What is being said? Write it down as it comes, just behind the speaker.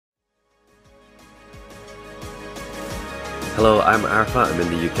Hello, I'm Arafat, I'm in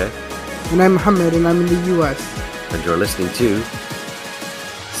the UK. And I'm Mohammed, and I'm in the US. And you're listening to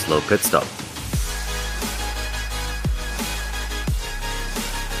Slow Pit Stop.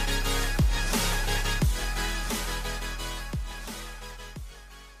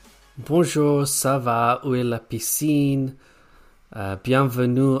 Bonjour, ça va, où est la piscine?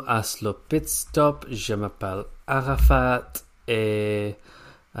 Bienvenue à Slow Pit Stop, je m'appelle Arafat et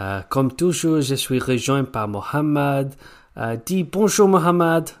comme toujours, je suis rejoint par Mohammed. Dis bonjour,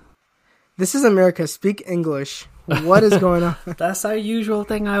 Mohammed. This is America. Speak English. What is going on? That's our usual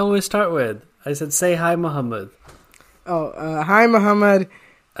thing I always start with. I said, say hi, Mohammed. Hi, Mohammed.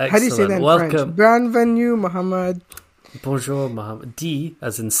 Excellent. How do you say that in Welcome. French? Bienvenue, Mohammed. Bonjour, Mohammed. Dis,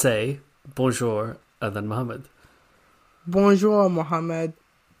 as in say, bonjour, and then Mohammed. Bonjour, Mohammed.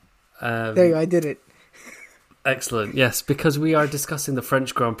 There you go, I did it. Excellent. Yes, because we are discussing the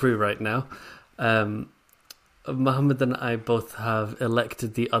French Grand Prix right now. Mohammed and I both have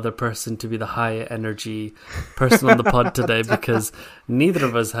elected the other person to be the high energy person on the pod today because neither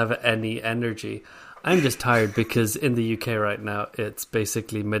of us have any energy. I'm just tired because in the UK right now it's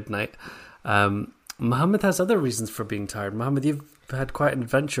basically midnight. Mohammed has other reasons for being tired. Mohammed, you've had quite an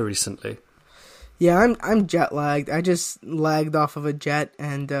adventure recently. Yeah, I'm jet lagged. I just lagged off of a jet,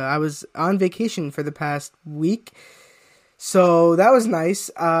 and I was on vacation for the past week, so that was nice.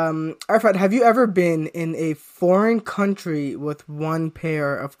 Arfad, have you ever been in a foreign country with one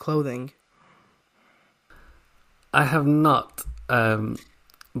pair of clothing? I have not, but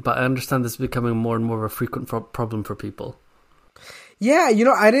I understand this is becoming more and more of a frequent problem for people. Yeah,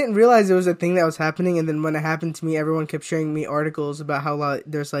 I didn't realize it was a thing that was happening, and then when it happened to me, everyone kept sharing me articles about how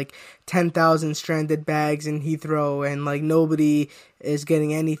there's 10,000 stranded bags in Heathrow, and nobody is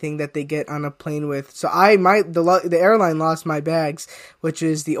getting anything that they get on a plane with. So the airline lost my bags, which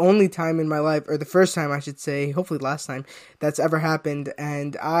is the only time in my life, or the first time I should say, hopefully last time, that's ever happened,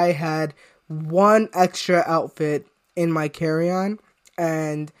 and I had one extra outfit in my carry-on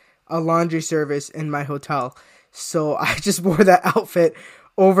and a laundry service in my hotel. So I just wore that outfit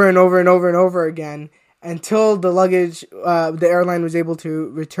over and over and over and over again until the airline was able to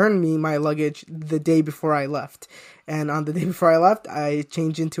return me my luggage the day before I left. And on the day before I left, I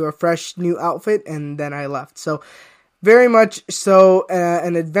changed into a fresh new outfit and then I left. So very much so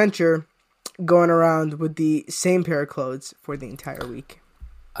an adventure going around with the same pair of clothes for the entire week.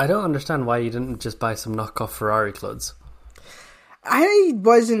 I don't understand why you didn't just buy some knockoff Ferrari clothes. I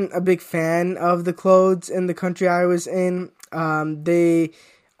wasn't a big fan of the clothes in the country I was in. They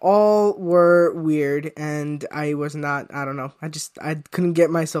all were weird, and I was not, I don't know. I couldn't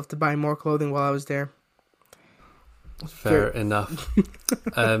get myself to buy more clothing while I was there. Fair enough.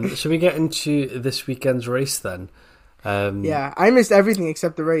 Should we get into this weekend's race then? Yeah, I missed everything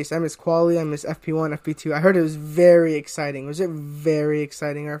except the race. I missed quali, I missed FP1, FP2. I heard it was very exciting. Was it very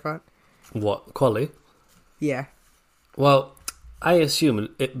exciting, Arfat? What, quali? Yeah. Well, I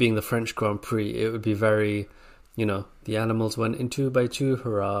assume it being the French Grand Prix, it would be very, the animals went in 2 by 2,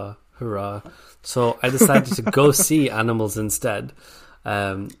 hurrah, hurrah. So I decided to go see animals instead.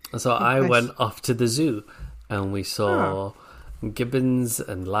 So I went off to the zoo and we saw gibbons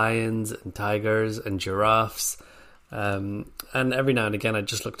and lions and tigers and giraffes. And every now and again I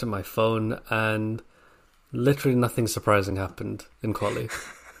just looked at my phone and literally nothing surprising happened in quali.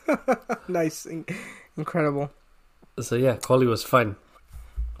 Nice. Incredible. So yeah, quali was fun.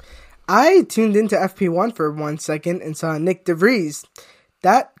 I tuned into FP1 for 1 second and saw Nick DeVries.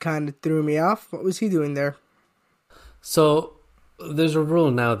 That kind of threw me off. What was he doing there? So there's a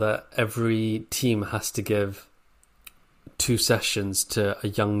rule now that every team has to give 2 sessions to a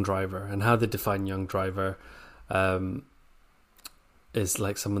young driver, and how they define young driver is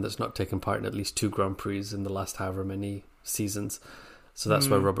someone that's not taken part in at least 2 Grand Prix in the last however many seasons. So that's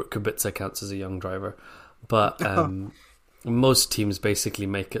why Robert Kubica counts as a young driver. But most teams basically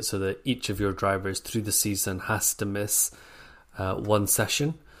make it so that each of your drivers through the season has to miss 1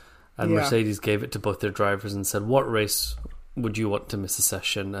 session. And Mercedes gave it to both their drivers and said, what race would you want to miss a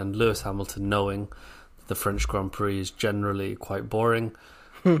session? And Lewis Hamilton, knowing that the French Grand Prix is generally quite boring,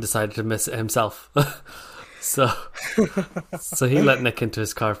 decided to miss it himself. So he let Nick into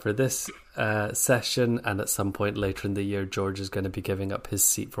his car for this session. And at some point later in the year, George is going to be giving up his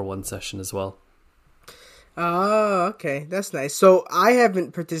seat for 1 session as well. Oh, okay. That's nice. So I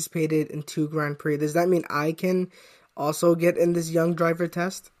haven't participated in 2 Grand Prix. Does that mean I can also get in this young driver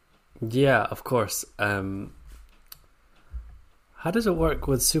test? Yeah, of course. How does it work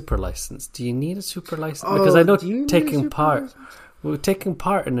with super license? Do you need a super license? Because I know taking part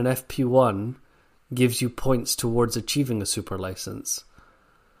in an FP1 gives you points towards achieving a super license.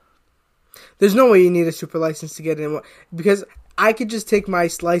 There's no way you need a super license to get in, because I could just take my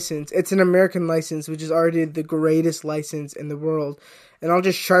license. It's an American license, which is already the greatest license in the world, and I'll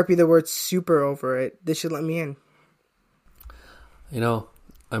just Sharpie the word super over it. They should let me in. You know,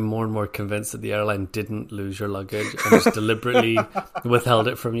 I'm more and more convinced that the airline didn't lose your luggage and just deliberately withheld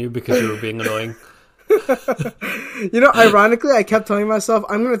it from you because you were being annoying. You know, ironically, I kept telling myself,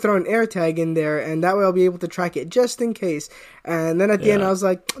 I'm going to throw an air tag in there, and that way I'll be able to track it just in case. And then at the end, I was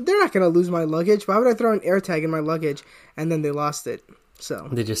like, they're not going to lose my luggage. Why would I throw an air tag in my luggage? And then they lost it. So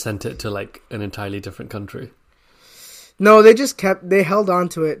they just sent it to like an entirely different country. No, they held on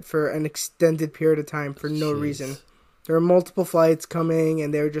to it for an extended period of time for no reason. There were multiple flights coming,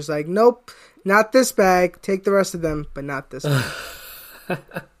 and they were just like, nope, not this bag. Take the rest of them, but not this one.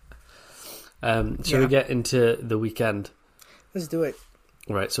 Shall we get into the weekend? Let's do it.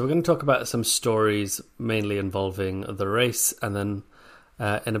 Right, so we're going to talk about some stories mainly involving the race, and then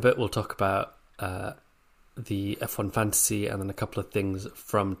in a bit we'll talk about the F1 Fantasy and then a couple of things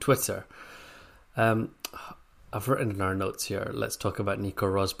from Twitter. I've written in our notes here, let's talk about Nico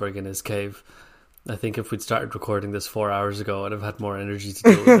Rosberg in his cave. I think if we'd started recording this 4 hours ago, I'd have had more energy to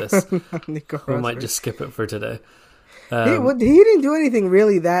deal with this. We might just skip it for today. He didn't do anything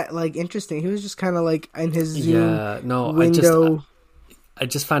really that like interesting. He was just kind of like in his Zoom window. I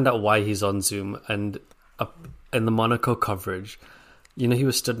just found out why he's on Zoom, and in the Monaco coverage, you know, he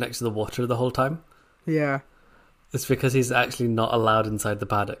was stood next to the water the whole time. Yeah, it's because he's actually not allowed inside the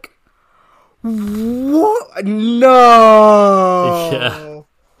paddock. What? No. Yeah.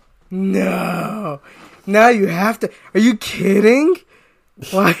 No. Now you have to. Are you kidding?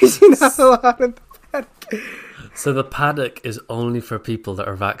 Why is he not allowed in the paddock? So the paddock is only for people that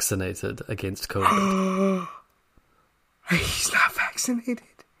are vaccinated against COVID. He's not vaccinated?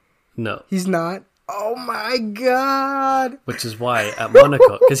 No. He's not? Oh my god. Which is why at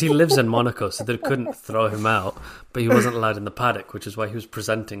Monaco, because he lives in Monaco, so they couldn't throw him out, but he wasn't allowed in the paddock, which is why he was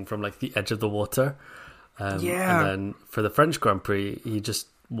presenting from like the edge of the water. And then for the French Grand Prix, he just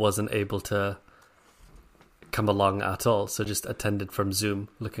wasn't able to come along at all, so just attended from Zoom,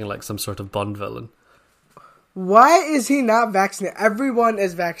 looking like some sort of Bond villain. Why is he not vaccinated? Everyone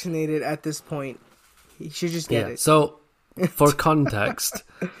is vaccinated at this point. He should just get it. So, for context,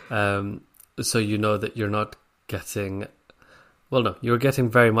 so you know that you're not getting... Well, no, you're getting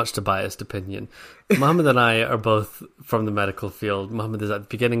very much the biased opinion. Mohammed and I are both from the medical field. Mohammed is at the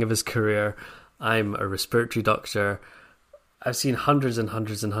beginning of his career. I'm a respiratory doctor. I've seen hundreds and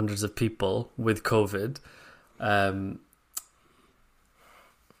hundreds and hundreds of people with COVID.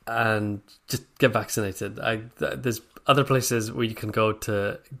 And just get vaccinated. There's other places where you can go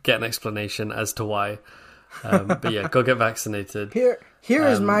to get an explanation as to why. But yeah, go get vaccinated. Here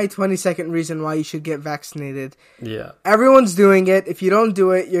is my 20-second reason why you should get vaccinated. Yeah. Everyone's doing it. If you don't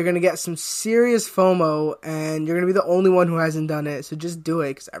do it, you're going to get some serious FOMO, and you're going to be the only one who hasn't done it. So just do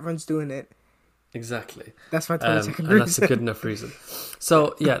it, because everyone's doing it. Exactly. That's my 20-second reason. And that's a good enough reason.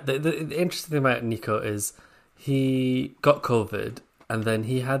 So, yeah, the interesting thing about Nico is he got COVID, and then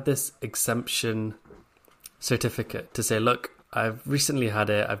he had this exemption certificate to say, look, I've recently had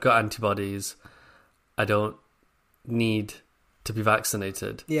it, I've got antibodies, I don't need to be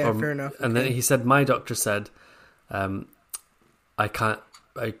vaccinated. Yeah, fair enough. And then he said, my doctor said, I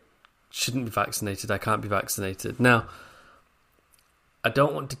shouldn't be vaccinated, I can't be vaccinated. Now, I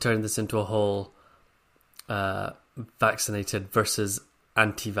don't want to turn this into a whole vaccinated versus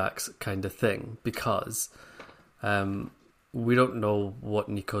anti-vax kind of thing, because we don't know what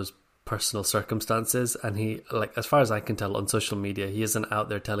Nico's personal circumstances, and he, like, as far as I can tell on social media, he isn't out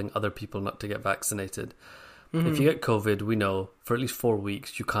there telling other people not to get vaccinated. Mm-hmm. If you get COVID, we know for at least 4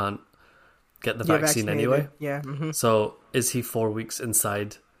 weeks you can't get the vaccine anyway. Yeah. Mm-hmm. So is he 4 weeks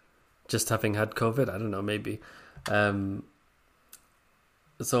inside just having had COVID? I don't know, maybe. So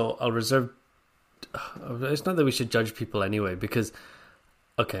I'll reserve... It's not that we should judge people anyway, because,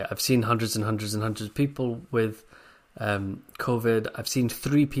 okay, I've seen hundreds and hundreds and hundreds of people with COVID. I've seen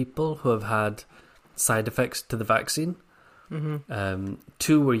 3 people who have had side effects to the vaccine. Mm-hmm.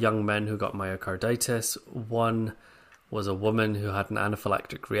 2 were young men who got myocarditis. 1 was a woman who had an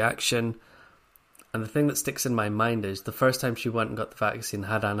anaphylactic reaction. And the thing that sticks in my mind is the first time she went and got the vaccine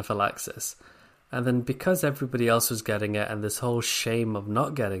had anaphylaxis. And then because everybody else was getting it and this whole shame of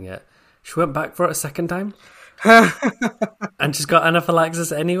not getting it, she went back for it a second time. And she's got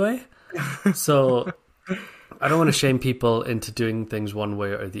anaphylaxis anyway. So I don't want to shame people into doing things one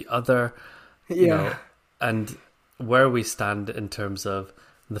way or the other. You know, and where we stand in terms of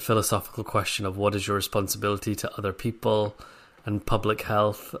the philosophical question of what is your responsibility to other people and public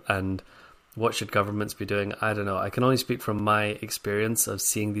health and what should governments be doing, I don't know. I can only speak from my experience of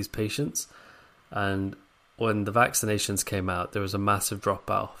seeing these patients. And when the vaccinations came out, there was a massive drop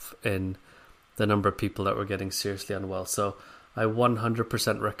off in the number of people that were getting seriously unwell. So I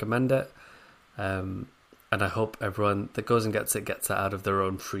 100% recommend it. And I hope everyone that goes and gets it out of their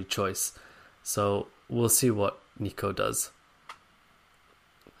own free choice. So we'll see what Nico does.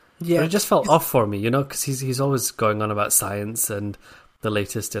 Yeah, but it just felt off for me, because he's always going on about science and the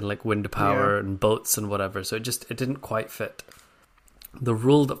latest in like wind power and boats and whatever. So it didn't quite fit. The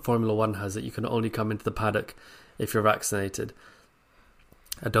rule that Formula One has that you can only come into the paddock if you're vaccinated.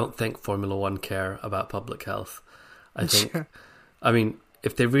 I don't think Formula One care about public health. I think,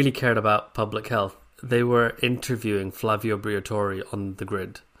 if they really cared about public health, they were interviewing Flavio Briatore on the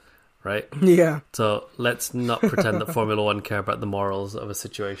grid, right? Yeah. So let's not pretend that Formula One care about the morals of a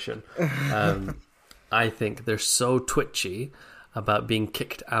situation. I think they're so twitchy about being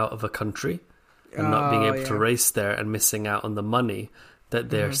kicked out of a country and not being able to race there and missing out on the money that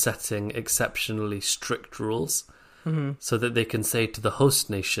they're setting exceptionally strict rules so that they can say to the host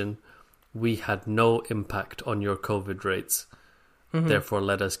nation, we had no impact on your COVID rates, therefore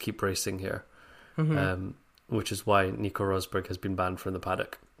let us keep racing here. Which is why Nico Rosberg has been banned from the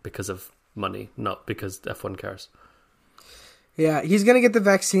paddock, because of money, not because F1 cares. Yeah, he's going to get the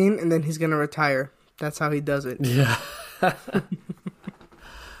vaccine and then he's going to retire. That's how he does it. Yeah.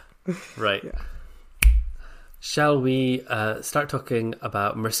 Right. Yeah. Shall we start talking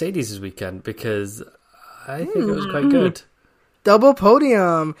about Mercedes' weekend? Because I think it was quite good. Double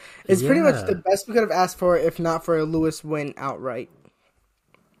podium. It's pretty much the best we could have asked for, if not for a Lewis win outright.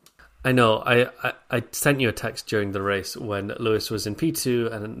 I know. I sent you a text during the race when Lewis was in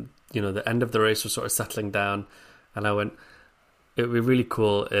P2 and, the end of the race was sort of settling down. And I went, it would be really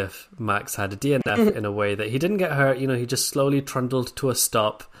cool if Max had a DNF in a way that he didn't get hurt. He just slowly trundled to a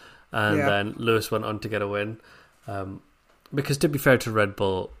stop and then Lewis went on to get a win. Because to be fair to Red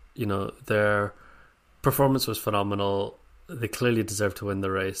Bull, their performance was phenomenal. They clearly deserve to win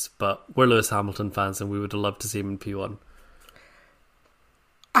the race, but we're Lewis Hamilton fans and we would have loved to see him in P1.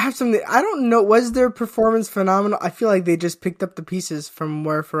 I have something. I don't know. Was their performance phenomenal? I feel like they just picked up the pieces from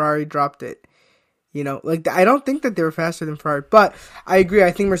where Ferrari dropped it. I don't think that they were faster than Ferrari, but I agree.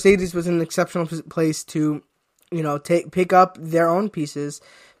 I think Mercedes was in an exceptional place to, pick up their own pieces,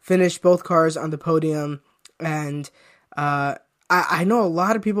 finish both cars on the podium, and I know a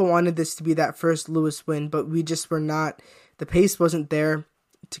lot of people wanted this to be that first Lewis win, but we just were not. The pace wasn't there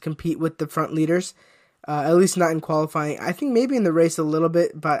to compete with the front leaders. At least not in qualifying. I think maybe in the race a little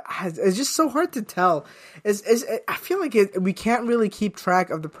bit, but it's just so hard to tell. I feel like we can't really keep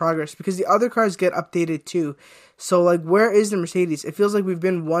track of the progress because the other cars get updated too. So, where is the Mercedes? It feels like we've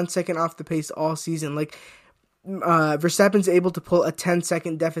been 1 second off the pace all season. Verstappen's able to pull a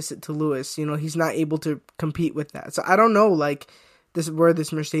 10-second deficit to Lewis. He's not able to compete with that. So, I don't know, where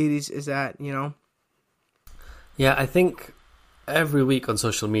this Mercedes is at, Yeah, I think every week on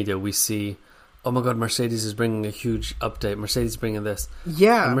social media we see, oh my god, Mercedes is bringing a huge update. Mercedes bringing this.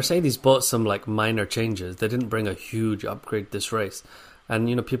 Yeah. And Mercedes bought some minor changes. They didn't bring a huge upgrade this race.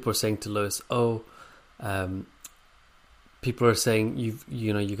 And, people are saying to Lewis, people are saying,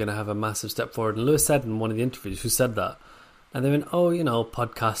 you're going to have a massive step forward. And Lewis said in one of the interviews, who said that? And they went,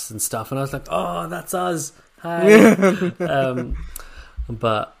 podcasts and stuff. And I was like, oh, that's us. Hi.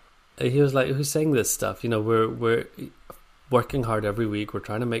 But he was like, who's saying this stuff? We're working hard every week. We're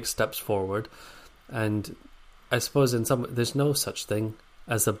trying to make steps forward. And I suppose there's no such thing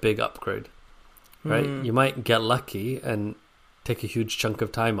as a big upgrade, right? You might get lucky and take a huge chunk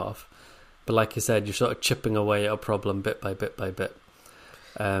of time off. But like you said, you're sort of chipping away at a problem bit by bit by bit.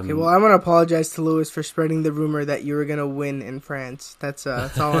 Okay, well, I want to apologize to Lewis for spreading the rumor that you were going to win in France. That's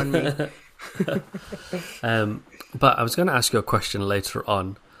all on me. But I was going to ask you a question later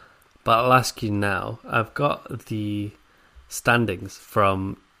on, but I'll ask you now. I've got the standings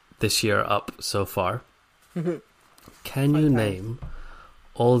from this year up so far. Can you name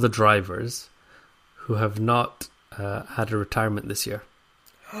all the drivers who have not had a retirement this year?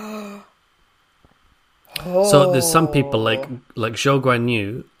 So there's some people like Zhou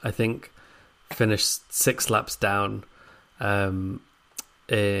Guanyu, I think, finished 6 laps down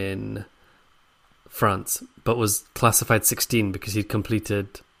in France, but was classified 16 because he'd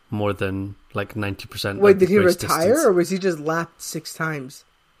completed more than 90%. Wait, did he retire or was he just lapped 6 times?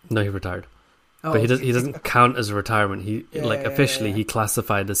 No, he retired. But he doesn't count as a retirement. He officially he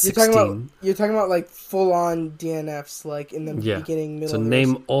classified as 16. You're talking about full on DNFs in the beginning, middle. So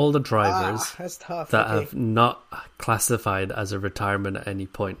name all the drivers that's tough. that have not classified as a retirement at any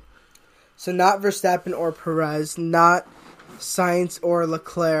point. So not Verstappen or Perez, not Sainz or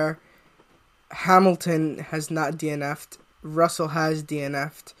Leclerc. Hamilton has not DNF'd. Russell has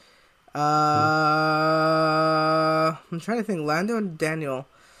DNF'd. I'm trying to think. Lando and Daniel.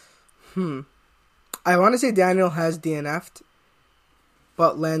 I want to say Daniel has DNF'd,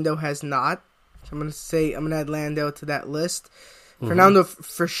 but Lando has not. So I'm gonna add Lando to that list. Fernando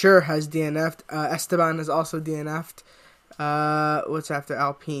for sure has DNF'd. Esteban has also DNF'd. What's after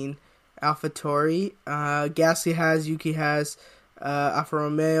Alpine? AlphaTauri. Gasly has. Yuki has. Alfa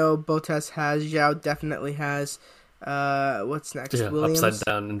Romeo. Bottas has. Zhao definitely has. What's next? Yeah, Williams. upside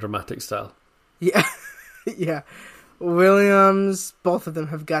down in dramatic style. Yeah, yeah. Williams. Both of them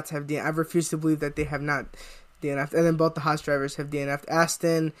have got to have DNF. I refuse to believe that they have not DNF'd. And then both the Haas drivers have DNF'd.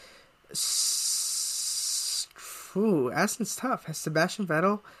 Aston. Aston's tough. Has Sebastian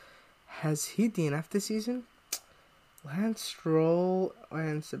Vettel? Has he DNF'd this season? Lance Stroll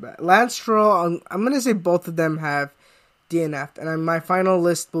and Sebastian. Lance Stroll. I'm gonna say both of them have DNF'd, and my final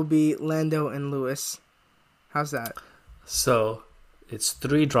list will be Lando and Lewis. How's that? So it's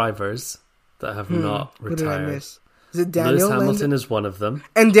 3 drivers that have not Who did I retired. miss? Is it Daniel? Lewis Hamilton Lando? is one of them.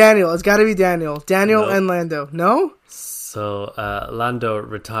 And Daniel. It's got to be Daniel. Daniel No. and Lando. No? So Lando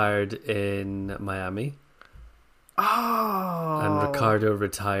retired in Miami, Oh. and Ricardo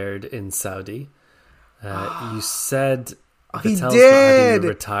retired in Saudi. You said He Vettel's not did! having a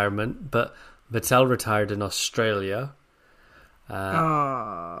retirement, but Vettel retired in Australia.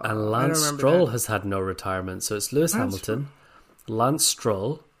 And Lance Stroll has had no retirement. So it's Lewis Hamilton, Lance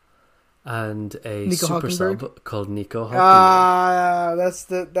Stroll, and a Nico super Hülkenberg? sub called Nico Hülkenberg.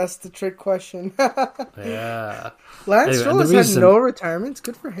 That's the trick question. Yeah. Lance Anyway, Stroll and has the had reason- no retirements.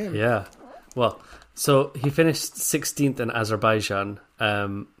 Good for him. Yeah. Well, so he finished 16th in Azerbaijan.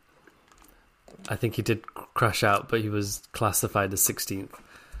 I think he did crash out, but he was classified as 16th.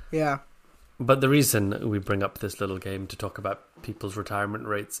 Yeah. But the reason we bring up this little game to talk about people's retirement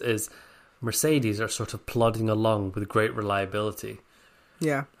rates is Mercedes are sort of plodding along with great reliability.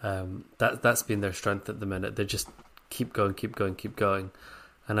 Yeah. That's been their strength at the minute. They just keep going.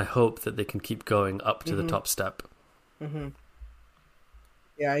 And I hope that they can keep going up to the top step.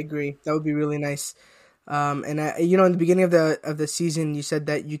 Yeah, I agree. That would be really nice. And in the beginning of the season, you said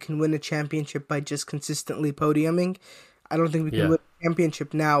that you can win a championship by just consistently podiuming. I don't think we can win a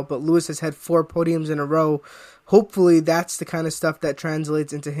championship now, but Lewis has had 4 podiums in a row. Hopefully, that's the kind of stuff that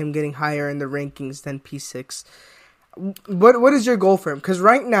translates into him getting higher in the rankings than P6. What is your goal for him? Because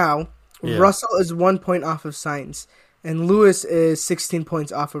right now, Russell is 1 point off of Sainz, and Lewis is 16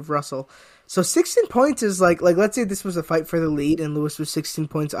 points off of Russell. So 16 points is like let's say this was a fight for the lead and Lewis was 16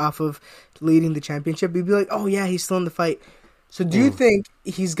 points off of leading the championship. You'd be like, oh yeah, he's still in the fight. So do you think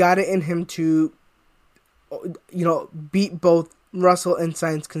he's got it in him to, beat both Russell and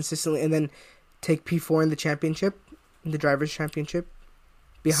Sainz consistently and then take P4 in the championship, in the Drivers' Championship,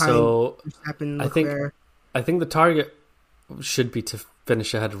 behind Verstappen, Leclerc? I think the target should be to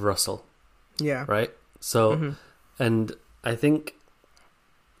finish ahead of Russell. Yeah. Right? So, and I think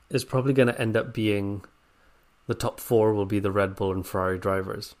it's probably going to end up being the top 4 will be the Red Bull and Ferrari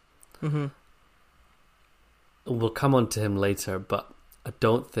drivers. We'll come on to him later, but I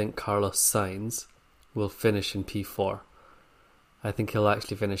don't think Carlos Sainz will finish in P4. I think he'll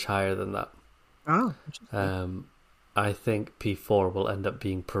actually finish higher than that. Oh. I think P4 will end up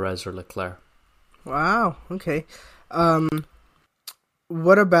being Perez or Leclerc. Wow. Okay.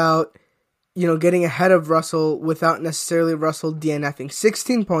 What about, getting ahead of Russell without necessarily Russell DNFing?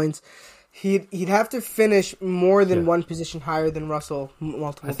 16 points. He'd have to finish more than one position higher than Russell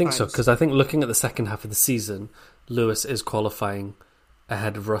multiple times. I think so, because I think looking at the second half of the season, Lewis is qualifying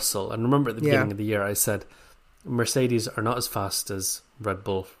ahead of Russell. And remember at the beginning of the year, I said Mercedes are not as fast as Red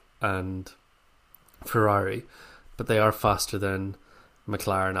Bull and Ferrari, but they are faster than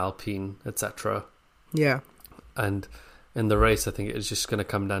McLaren, Alpine, etc. Yeah. And in the race, I think it's just going to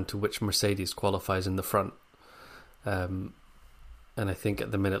come down to which Mercedes qualifies in the front. And I think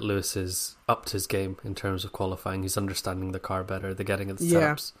at the minute Lewis is up to his game in terms of qualifying. He's understanding the car better. They're getting the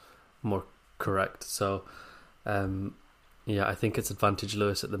setups more correct. So, I think it's advantage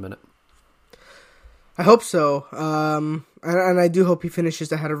Lewis at the minute. I hope so. And I do hope he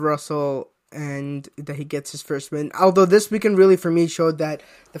finishes ahead of Russell and that he gets his first win. Although this weekend really for me showed that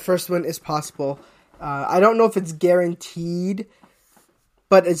the first win is possible. I don't know if it's guaranteed,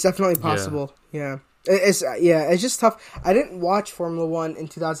 but it's definitely possible. Yeah. It's just tough. I didn't watch Formula 1 in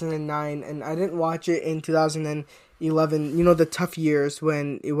 2009 and I didn't watch it in 2011. The tough years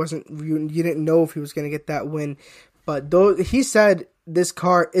when it wasn't you didn't know if he was going to get that win. But he said this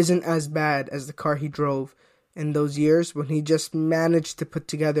car isn't as bad as the car he drove in those years when he just managed to put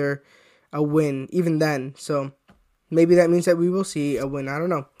together a win even then. So maybe that means that we will see a win. I don't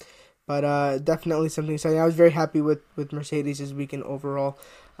know. But definitely something exciting. I was very happy with Mercedes this weekend overall.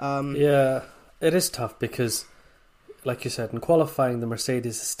 Yeah, it is tough because, like you said, in qualifying, the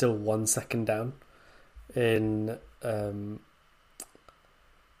Mercedes is still 1 second down. In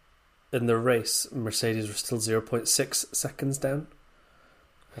the race, Mercedes were still 0.6 seconds down.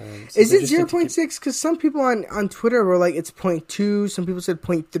 So is it 0.6? Because some people on Twitter were like, it's 0.2. Some people said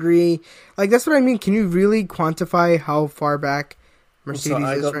 0.3. Like, that's what I mean. Can you really quantify how far back Mercedes is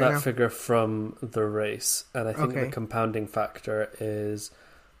right now? So I got that figure from the race, and I think the compounding factor is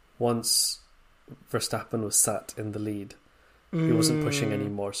once Verstappen was sat in the lead, he wasn't pushing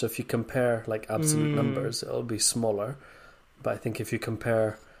anymore. So if you compare like absolute numbers, it'll be smaller. But I think if you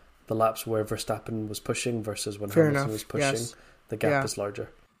compare the laps where Verstappen was pushing versus when Hamilton was pushing, the gap is larger.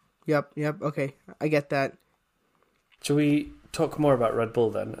 Yep. Okay, I get that. Shall we talk more about Red Bull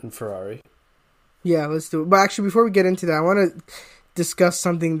then and Ferrari? Yeah, let's do it. But actually, before we get into that, I want to discuss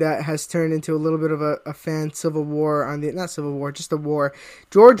something that has turned into a little bit of a fan civil war just a war.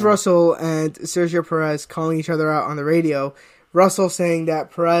 George Russell and Sergio Perez calling each other out on the radio. Russell saying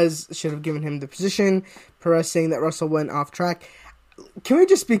that Perez should have given him the position. Perez saying that Russell went off track. Can we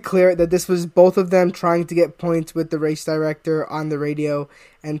just be clear that this was both of them trying to get points with the race director on the radio,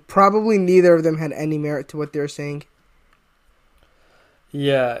 and probably neither of them had any merit to what they were saying?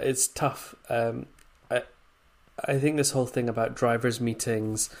 Yeah, it's tough. I think this whole thing about drivers'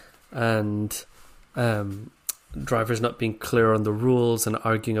 meetings and drivers not being clear on the rules and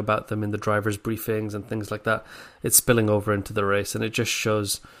arguing about them in the drivers' briefings and things like that, it's spilling over into the race, and it just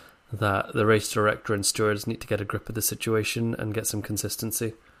shows that the race director and stewards need to get a grip of the situation and get some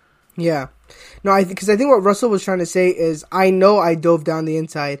consistency. Yeah. No, because I think what Russell was trying to say is, I know I dove down the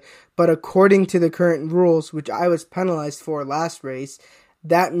inside, but according to the current rules, which I was penalized for last race,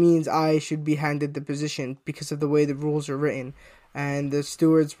 that means I should be handed the position because of the way the rules are written. And the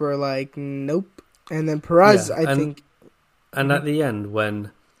stewards were like, nope. And then Perez, think... And at the end,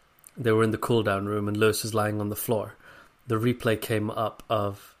 when they were in the cool-down room and Lewis was lying on the floor, the replay came up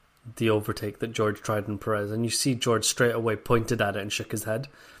of the overtake that George tried in Perez, and you see George straight away pointed at it and shook his head,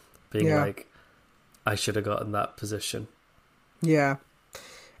 being like, I should have gotten that position. Yeah.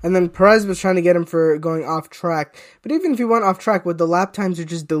 And then Perez was trying to get him for going off track. But even if he went off track, the lap times are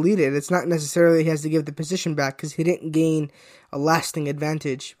just deleted. It's not necessarily he has to give the position back because he didn't gain a lasting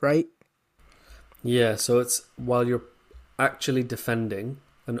advantage, right? Yeah, so it's while you're actually defending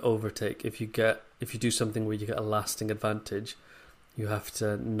an overtake, if you do something where you get a lasting advantage, you have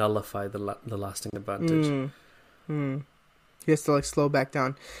to nullify the lasting advantage. He has to slow back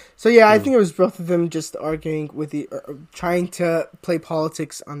down. So yeah, I think it was both of them just arguing with trying to play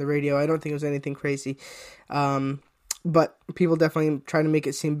politics on the radio. I don't think it was anything crazy, but people definitely trying to make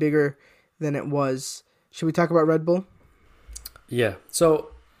it seem bigger than it was. Should we talk about Red Bull? Yeah.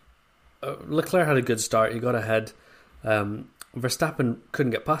 So Leclerc had a good start. He got ahead. Verstappen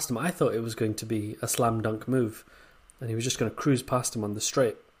couldn't get past him. I thought it was going to be a slam dunk move, and he was just going to cruise past him on the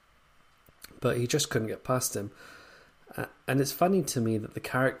straight. But he just couldn't get past him. And it's funny to me that the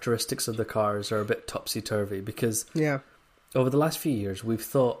characteristics of the cars are a bit topsy-turvy because over the last few years we've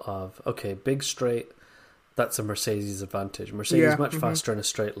thought of, okay, big straight, that's a Mercedes advantage. Mercedes much faster in a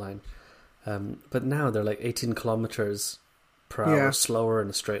straight line. But now they're like 18 kilometers per hour slower in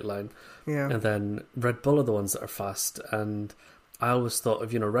a straight line. And then Red Bull are the ones that are fast. And I always thought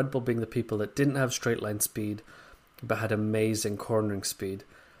of, Red Bull being the people that didn't have straight line speed but had amazing cornering speed.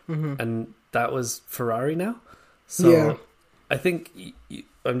 And that was Ferrari now. So I think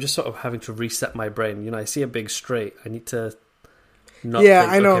I'm just sort of having to reset my brain. I see a big straight. I need to not think,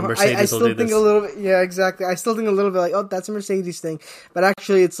 I know. Okay, Mercedes I still will do think this. a little bit. Yeah, exactly. I still think a little bit like, oh, that's a Mercedes thing. But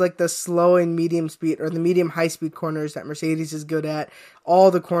actually, it's like the slow and medium speed or the medium high speed corners that Mercedes is good at. All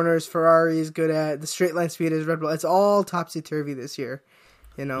the corners Ferrari is good at. The straight line speed is Red Bull. It's all topsy-turvy this year.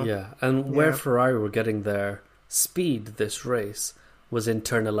 Yeah, and where Ferrari were getting their speed this race was in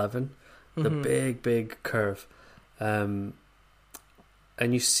turn 11. The big curve. And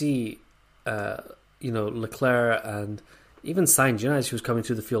you see, Leclerc and even Sainz, as he was coming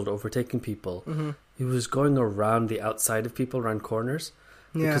through the field, overtaking people, he was going around the outside of people, around corners,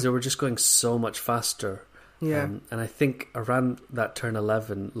 because they were just going so much faster. And I think around that turn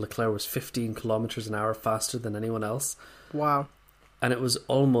 11, Leclerc was 15 kilometers an hour faster than anyone else. Wow. And it was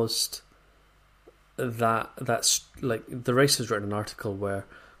almost that's like the race has written an article where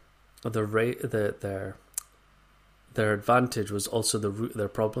their advantage was also the root of their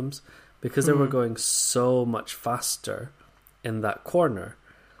problems because they were going so much faster in that corner.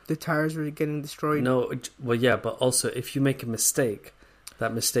 The tires were getting destroyed. No, well, yeah, but also if you make a mistake,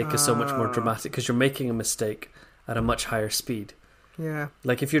 that mistake is so much more dramatic because you're making a mistake at a much higher speed. Yeah.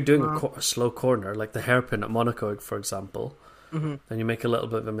 Like if you're doing a slow corner, like the hairpin at Monaco, for example, Mm-hmm. and you make a little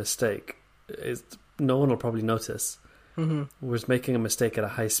bit of a mistake, no one will probably notice. Mm-hmm. Whereas making a mistake at a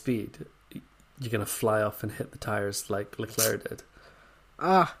high speed, you're going to fly off and hit the tires like Leclerc did.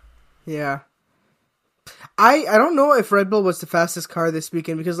 Yeah. I don't know if Red Bull was the fastest car this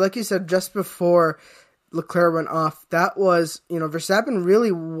weekend, because like you said, just before Leclerc went off, that was, Verstappen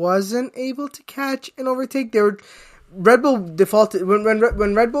really wasn't able to catch and overtake. Red Bull defaulted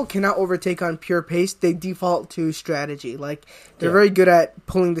when Red Bull cannot overtake on pure pace, they default to strategy. Like, they're very good at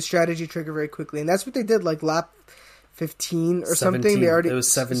pulling the strategy trigger very quickly, and that's what they did. Like lap 15 or 17. something. It was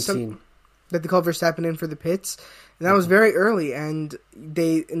 17 that they called Verstappen in for the pits, and that was very early. And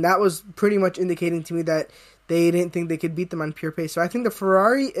that was pretty much indicating to me that they didn't think they could beat them on pure pace. So I think the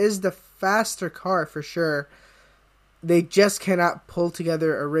Ferrari is the faster car for sure. They just cannot pull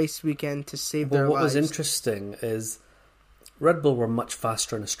together a race weekend to save their lives. What was interesting is Red Bull were much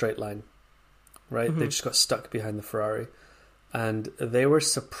faster in a straight line, right? Mm-hmm. They just got stuck behind the Ferrari. And they were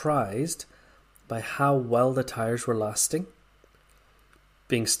surprised by how well the tyres were lasting,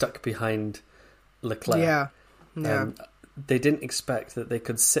 being stuck behind Leclerc. Yeah. They didn't expect that they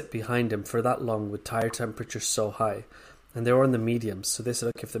could sit behind him for that long with tyre temperatures so high. And they were in the mediums. So they said,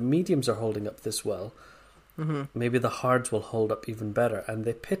 look, if the mediums are holding up this well, maybe the hards will hold up even better. And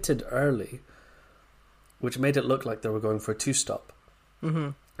they pitted early, which made it look like they were going for a 2-stop. Mm-hmm.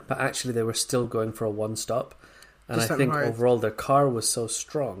 But actually they were still going for a 1-stop. And Just I think hard. overall their car was so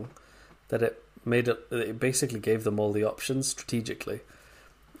strong that it basically gave them all the options strategically.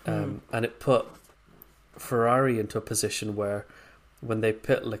 And it put Ferrari into a position where when they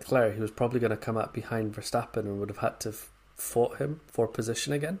pit Leclerc, he was probably going to come out behind Verstappen and would have had to fought him for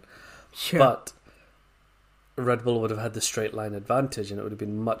position again. Yeah. But Red Bull would have had the straight line advantage, and it would have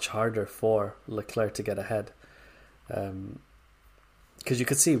been much harder for Leclerc to get ahead. Because you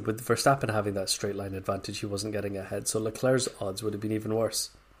could see with Verstappen having that straight line advantage, he wasn't getting ahead. So Leclerc's odds would have been even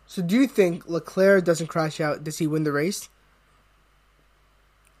worse. So do you think Leclerc doesn't crash out? Does he win the race?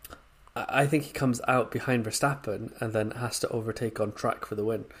 I think he comes out behind Verstappen and then has to overtake on track for the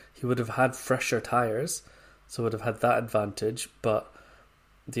win. He would have had fresher tyres, so would have had that advantage. But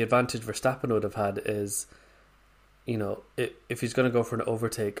the advantage Verstappen would have had is, if he's going to go for an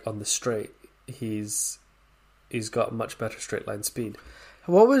overtake on the straight, he's got much better straight line speed.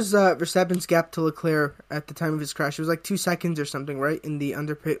 What was Verstappen's gap to Leclerc at the time of his crash? It was like 2 seconds or something, right? In the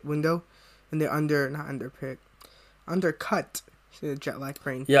underpit window, in the undercut. The jet lag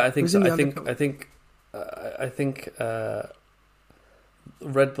brain. Yeah, I think so. I think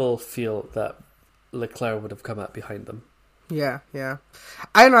Red Bull feel that Leclerc would have come out behind them. Yeah.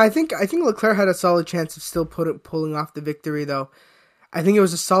 I don't know. I think Leclerc had a solid chance of still pulling off the victory, though. I think it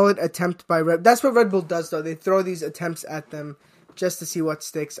was a solid attempt by Red. That's what Red Bull does, though. They throw these attempts at them just to see what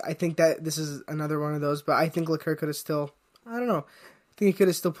sticks. I think that this is another one of those, but I think Leclerc could have still. I don't know. I think he could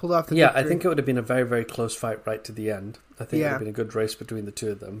have still pulled off the victory. I think it would have been a very, very close fight right to the end. I think it would have been a good race between the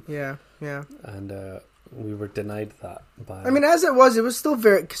two of them. Yeah. And we were denied that by... I mean, as it was still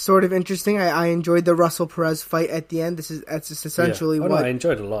very sort of interesting. I enjoyed the Russell Perez fight at the end. That's just essentially what... No, I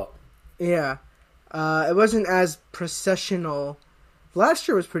enjoyed it a lot. Yeah. It wasn't as processional. Last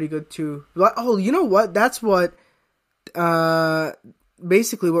year was pretty good, too. Oh, you know what? That's what...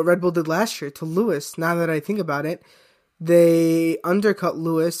 basically what Red Bull did last year to Lewis, now that I think about it. They undercut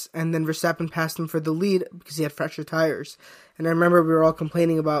Lewis, and then Verstappen passed him for the lead because he had fresher tires. And I remember we were all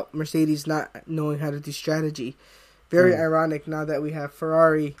complaining about Mercedes not knowing how to do strategy. Very ironic now that we have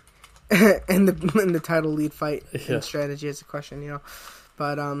Ferrari in the title lead fight. And strategy is a question,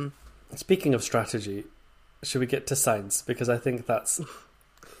 But speaking of strategy, should we get to Sainz? Because I think that's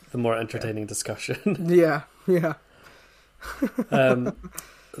the more entertaining discussion. Yeah. So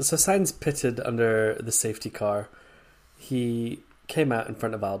Sainz pitted under the safety car. He came out in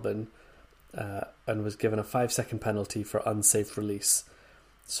front of Albon and was given a 5-second penalty for unsafe release.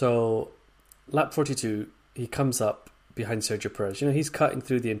 So, lap 42, he comes up behind Sergio Perez. He's cutting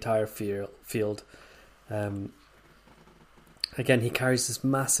through the entire field. Again, he carries this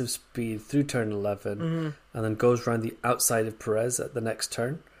massive speed through turn 11 and then goes around the outside of Perez at the next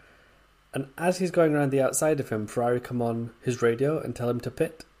turn. And as he's going around the outside of him, Ferrari come on his radio and tell him to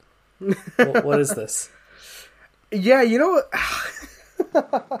pit. What is this? Yeah,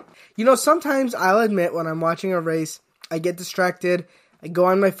 sometimes I'll admit when I'm watching a race, I get distracted. I go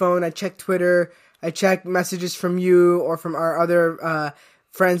on my phone, I check Twitter, I check messages from you or from our other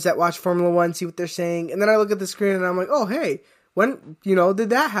friends that watch Formula One, see what they're saying. And then I look at the screen and I'm like, oh, hey, when,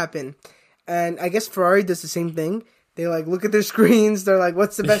 did that happen? And I guess Ferrari does the same thing. They look at their screens. They're like,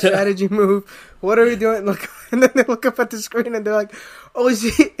 what's the best strategy move? What are we doing? And then they look up at the screen and they're like, oh,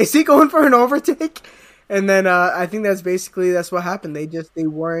 is he going for an overtake? And then I think that's what happened. They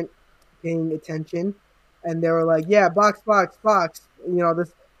weren't paying attention, and they were like, "Yeah, box, box, box."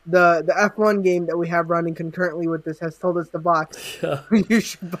 This the F1 game that we have running concurrently with this has told us to box. Yeah. You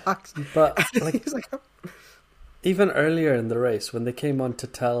should box. But like, He's like, even earlier in the race, when they came on to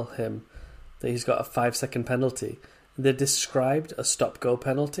tell him that he's got a 5-second penalty, they described a stop-go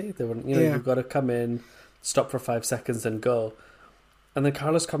penalty. They were, you've got to come in, stop for 5 seconds, and go. And then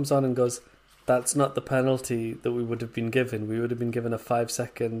Carlos comes on and goes, "That's not the penalty that we would have been given. We would have been given a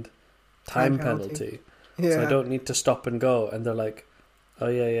 5-second time penalty. Yeah. So I don't need to stop and go." And they're like, "Oh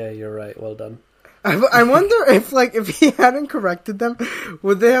yeah, you're right. Well done." I wonder if he hadn't corrected them,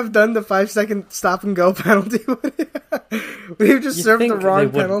 would they have done the 5-second stop and go penalty? Would he have just served the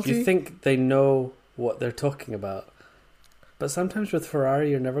wrong penalty? You think they know what they're talking about, but sometimes with Ferrari,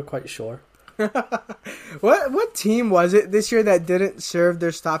 you're never quite sure. What team was it this year that didn't serve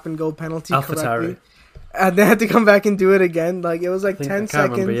their stop and go penalty correctly? AlphaTauri. And they had to come back and do it again. Like, it was like 10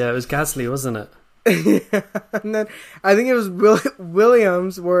 seconds. Remember. Yeah, it was Gasly, wasn't it? Yeah. And then I think it was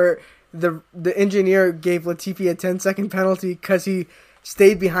Williams where the engineer gave Latifi a 10-second penalty because he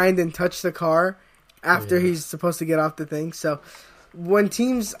stayed behind and touched the car after he's supposed to get off the thing. So when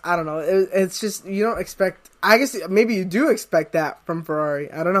teams, I don't know, it's just, you don't expect, I guess maybe you do expect that from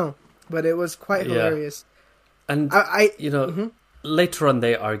Ferrari. I don't know. But it was quite hilarious. And, later on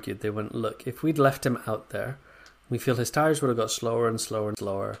they argued, they went, "Look, if we'd left him out there, we feel his tyres would have got slower and slower and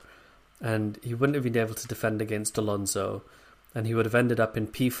slower, and he wouldn't have been able to defend against Alonso, and he would have ended up in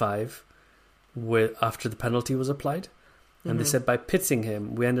P5 after the penalty was applied." And they said by pitting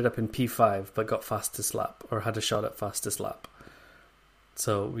him, we ended up in P5 but got fastest lap, or had a shot at fastest lap.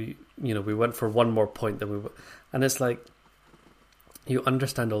 So we went for one more point than we were. And it's like, you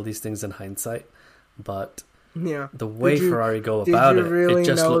understand all these things in hindsight, but the way Ferrari go about it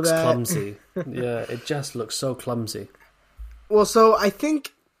just looks clumsy. Yeah, it just looks so clumsy. Well, so I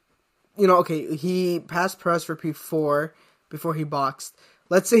think, he passed Perez for P4 before he boxed.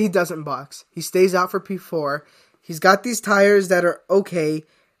 Let's say he doesn't box. He stays out for P4. He's got these tires that are okay.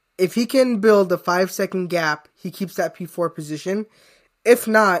 If he can build a 5-second gap, he keeps that P4 position. If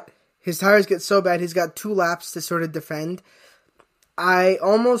not, his tires get so bad, he's got 2 laps to sort of defend. I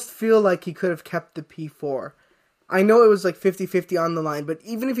almost feel like he could have kept the P4. I know it was like 50-50 on the line, but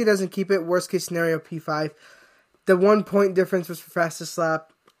even if he doesn't keep it, worst case scenario, P5. The 1 point difference was for fastest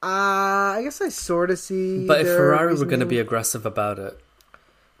lap. I guess I sort of see. But if Ferrari were going to be aggressive about it,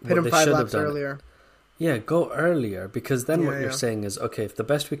 pit him 5 laps earlier. Yeah, go earlier, because then what you're saying is, okay, if the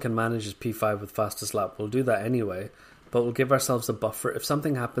best we can manage is P5 with fastest lap, we'll do that anyway, but we'll give ourselves a buffer. If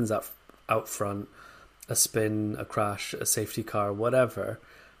something happens out front, a spin, a crash, a safety car, whatever,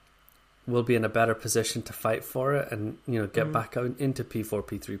 we'll be in a better position to fight for it and, get back out into P4,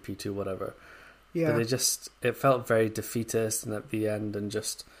 P3, P2, whatever. Yeah. But it felt very defeatist, and at the end, and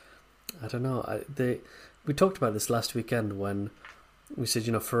just, I don't know. We talked about this last weekend when we said,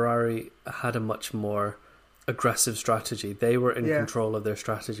 Ferrari had a much more aggressive strategy. They were in control of their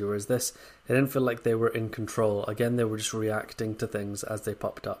strategy, whereas it didn't feel like they were in control. Again, they were just reacting to things as they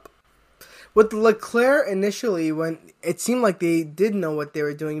popped up. With Leclerc initially, when it seemed like they did know what they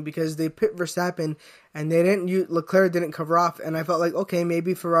were doing because they pit Verstappen and Leclerc didn't cover off, and I felt like, okay,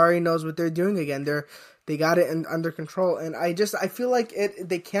 maybe Ferrari knows what they're doing again. They got it under control, and I feel like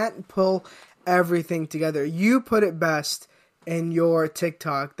they can't pull everything together. You put it best in your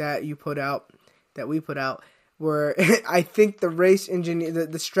TikTok that we put out, where I think the race engineer,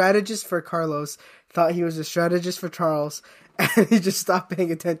 the strategist for Carlos, thought he was a strategist for Charles, and he just stopped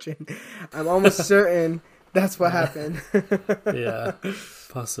paying attention. I'm almost certain that's what happened. Yeah,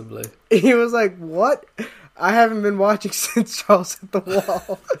 possibly. He was like, "What? I haven't been watching since Charles hit the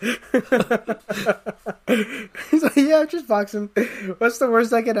wall." He's like, "Yeah, just box him. What's the worst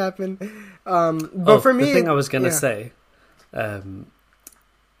that could happen?" But for me, the thing I was going to say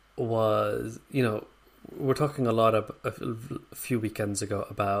was, we're talking a lot a few weekends ago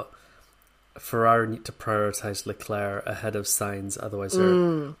about Ferrari need to prioritize Leclerc ahead of Sainz, otherwise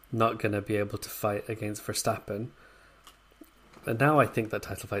they're not going to be able to fight against Verstappen. And now I think that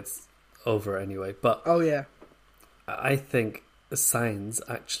title fight's over anyway. But I think Sainz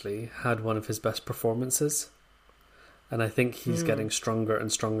actually had one of his best performances, and I think he's getting stronger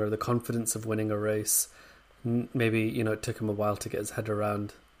and stronger. The confidence of winning a race. Maybe it took him a while to get his head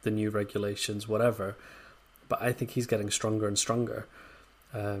around the new regulations, whatever. But I think he's getting stronger and stronger.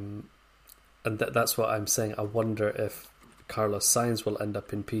 And that's what I'm saying. I wonder if Carlos Sainz will end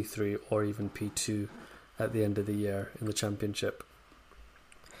up in P3 or even P2 at the end of the year in the championship.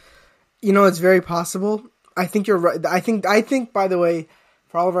 It's very possible. I think you're right. I think, by the way,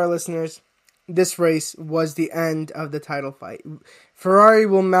 for all of our listeners, this race was the end of the title fight. Ferrari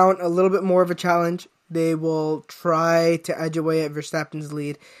will mount a little bit more of a challenge. They will try to edge away at Verstappen's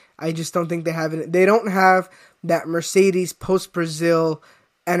lead. I just don't think they have it. They don't have that Mercedes post-Brazil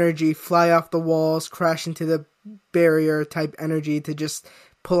energy, fly off the walls, crash into the barrier type energy to just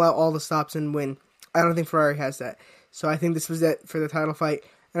pull out all the stops and win. I don't think Ferrari has that. So I think this was it for the title fight.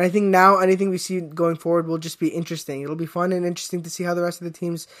 And I think now anything we see going forward will just be interesting. It'll be fun and interesting to see how the rest of the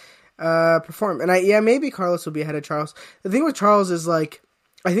teams perform. And maybe Carlos will be ahead of Charles. The thing with Charles is like,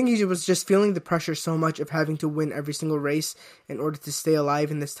 I think he was just feeling the pressure so much of having to win every single race in order to stay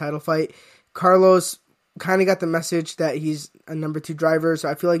alive in this title fight. Carlos kind of got the message that he's a number 2 driver, so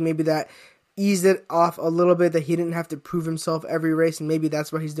I feel like maybe that eased it off a little bit, that he didn't have to prove himself every race, and maybe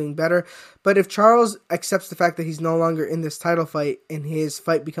that's why he's doing better. But if Charles accepts the fact that he's no longer in this title fight and his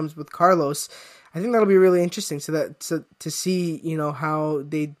fight becomes with Carlos, I think that'll be really interesting. To see how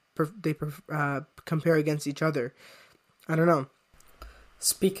they compare against each other. I don't know.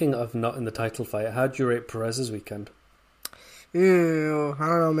 Speaking of not in the title fight, how'd you rate Perez's weekend? Ew, I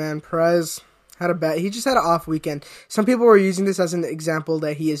don't know, man. Perez he just had an off weekend. Some people were using this as an example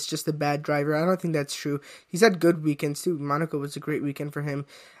that he is just a bad driver. I don't think that's true. He's had good weekends too. Monaco was a great weekend for him.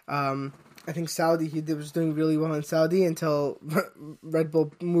 I think Saudi, he was doing really well in Saudi until Red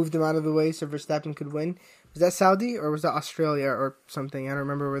Bull moved him out of the way so Verstappen could win. Was that Saudi or was that Australia or something? I don't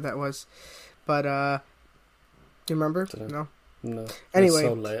remember where that was. But, do you remember? No. Anyway. It's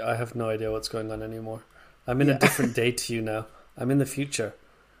so late. I have no idea what's going on anymore. I'm in a different day to you now. I'm in the future.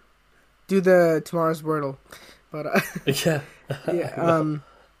 Do the tomorrow's Wordle. But, yeah. Yeah.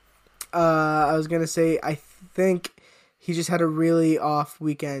 I was going to say, I think he just had a really off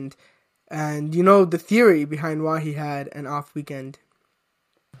weekend. And the theory behind why he had an off weekend.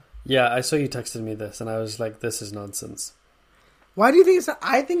 Yeah, I saw you texted me this, and I was like, this is nonsense. Why do you think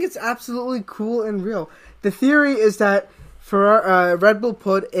I think it's absolutely cool and real. The theory is that Red Bull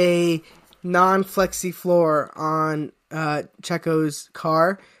put a non-flexi floor on Checo's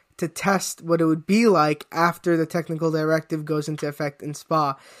car to test what it would be like after the technical directive goes into effect in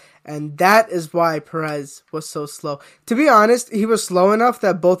Spa. And that is why Perez was so slow. To be honest, he was slow enough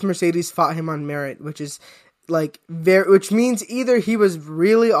that both Mercedes fought him on merit, which is which means either he was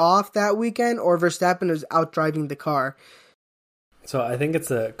really off that weekend or Verstappen was out driving the car. So I think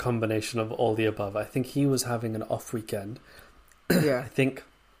it's a combination of all the above. I think he was having an off weekend. Yeah. I think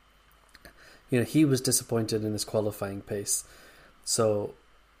he was disappointed in his qualifying pace. So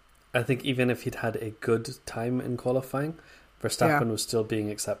I think even if he'd had a good time in qualifying, Verstappen was still being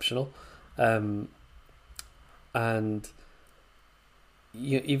exceptional. And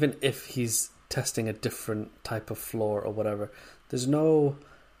even if he's testing a different type of floor or whatever, there's no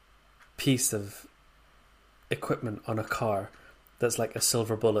piece of equipment on a car that's like a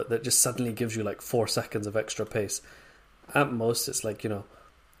silver bullet that just suddenly gives you like 4 seconds of extra pace. At most, it's like, 0.1,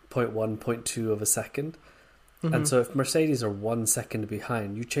 0.2 of a second. Mm-hmm. And so if Mercedes are 1 second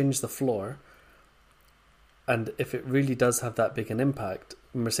behind, you change the floor, and if it really does have that big an impact,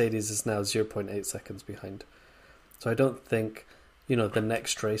 Mercedes is now 0.8 seconds behind. So I don't think, the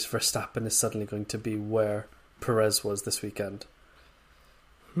next race, Verstappen is suddenly going to be where Perez was this weekend.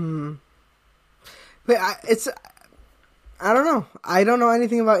 But I don't know. I don't know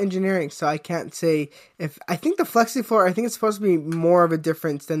anything about engineering, so I can't say if... I think the flexi floor, I think it's supposed to be more of a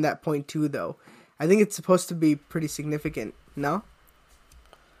difference than that 0.2, though. I think it's supposed to be pretty significant, no?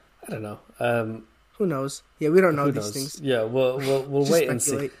 I don't know. Who knows? Yeah, we don't know these things. Yeah, we'll wait and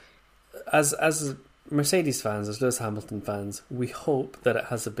see. As Mercedes fans, as Lewis Hamilton fans, we hope that it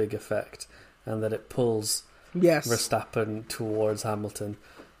has a big effect and that it pulls Verstappen towards Hamilton.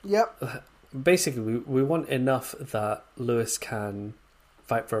 Yep. Basically, we want enough that Lewis can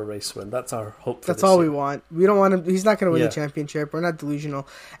fight for a race win. That's our hope for That's all year. We want. We don't want him... He's not going to win the championship. We're not delusional.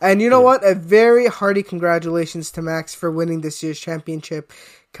 And you know what? A very hearty congratulations to Max for winning this year's championship,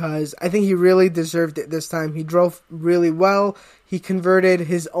 because I think he really deserved it this time. He drove really well. He converted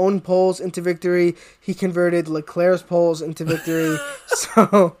his own poles into victory. He converted Leclerc's poles into victory.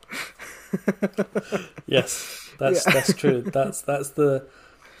 So... Yes, that's true. That's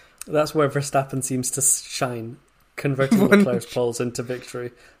where Verstappen seems to shine, converting Leclerc's poles into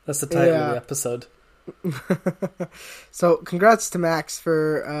victory. That's the title of the episode. So, congrats to Max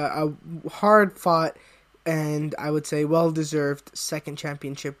for a hard-fought and I would say well-deserved second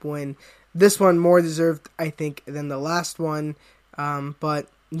championship win. This one more deserved, I think, than the last one. But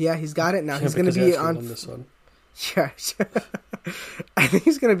yeah, he's got it now. He's going to be on this one. Yeah, I think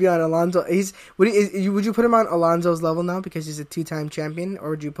he's going to be on Alonso. Would you put him on Alonso's level now because he's a 2-time champion, or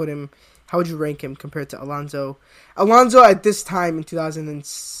would you put him? How would you rank him compared to Alonso? Alonso at this time in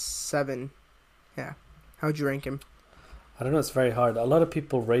 2007. Yeah. How'd you rank him? I don't know. It's very hard. A lot of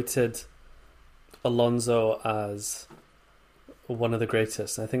people rated Alonso as one of the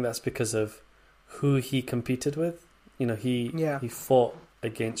greatest. And I think that's because of who he competed with. You know, he fought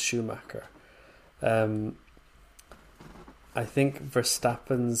against Schumacher. I think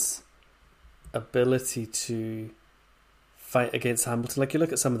Verstappen's ability to fight against Hamilton, like you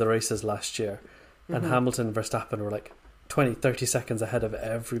look at some of the races last year, and Hamilton and Verstappen were like 20, 30 seconds ahead of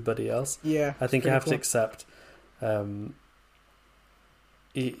everybody else. Yeah, I think you have to accept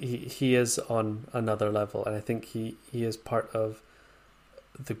he is on another level, and I think he is part of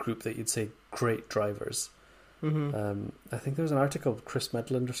the group that you'd say great drivers. I think there was an article with Chris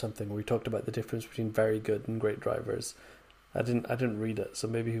Medland or something where he talked about the difference between very good and great drivers. I didn't read it, so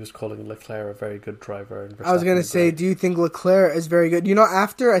maybe he was calling Leclerc a very good driver. And I was going to say, do you think Leclerc is very good? You know,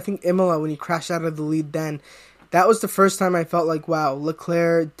 after I think Imola, when he crashed out of the lead, then that was the first time I felt like, wow,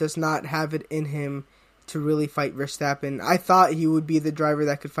 Leclerc does not have it in him to really fight Verstappen. I thought he would be the driver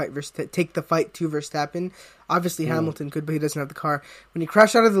that could take the fight to Verstappen. Obviously, Hamilton could, but he doesn't have the car. When he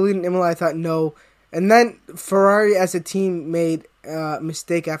crashed out of the lead in Imola, I thought, no. And then Ferrari as a team made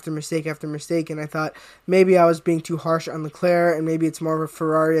mistake after mistake after mistake, and I thought maybe I was being too harsh on Leclerc, and maybe it's more of a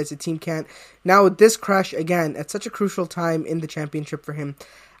Ferrari as a team can't. Now with this crash, again, at such a crucial time in the championship for him,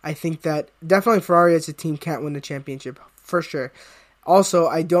 I think that definitely Ferrari as a team can't win the championship, for sure. Also,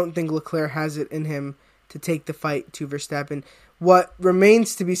 I don't think Leclerc has it in him to take the fight to Verstappen. What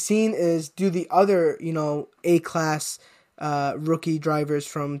remains to be seen is, do the other, A-class rookie drivers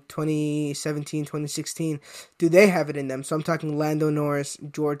from 2017, 2016, do they have it in them? So I'm talking Lando Norris,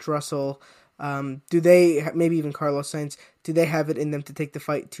 George Russell, do they, maybe even Carlos Sainz, do they have it in them to take the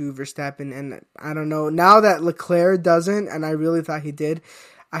fight to Verstappen? And I don't know. Now that Leclerc doesn't, and I really thought he did,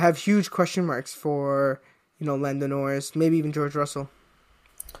 I have huge question marks for, Lando Norris, maybe even George Russell.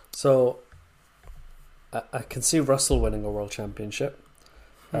 So I can see Russell winning a world championship.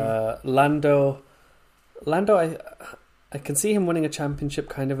 Lando, I can see him winning a championship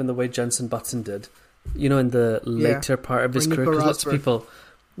kind of in the way Jenson Button did, in the later part of his career. Because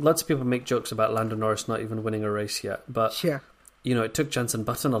lots of people make jokes about Lando Norris not even winning a race yet. But, it took Jenson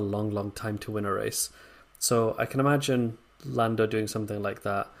Button a long, long time to win a race. So I can imagine Lando doing something like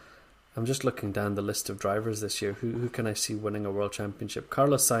that. I'm just looking down the list of drivers this year. Who can I see winning a world championship?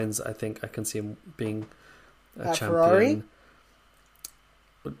 Carlos Sainz, I think I can see him being a champion. Ferrari?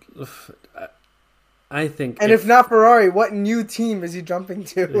 I think, and if not Ferrari, what new team is he jumping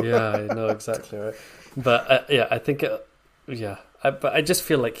to? Yeah, I know exactly right. But I think, but I just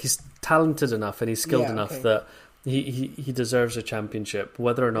feel like he's talented enough and he's skilled enough that he deserves a championship,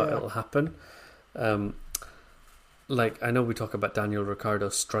 whether or not it'll happen. Like, I know we talk about Daniel Ricciardo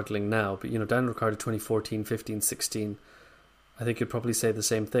struggling now, but Daniel Ricciardo 2014, 15, 16, I think you'd probably say the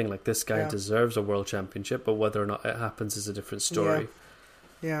same thing. Like, this guy deserves a world championship, but whether or not it happens is a different story.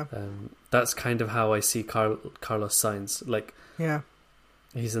 Yeah. That's kind of how I see Carlos Sainz. Like,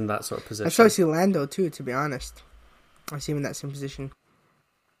 he's in that sort of position. That's how I see Lando too, to be honest. I see him in that same position.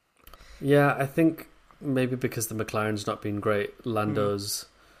 Yeah, I think maybe because the McLaren's not been great, Lando's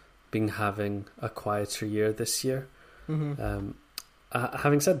been having a quieter year this year.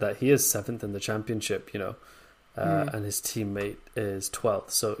 Having said that, he is 7th in the championship, and his teammate is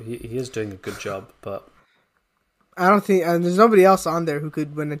 12th, so he is doing a good job, but I don't think there's nobody else on there who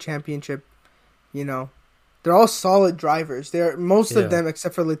could win a championship. They're all solid drivers. Most of them,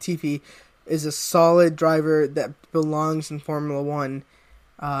 except for Latifi, is a solid driver that belongs in Formula One.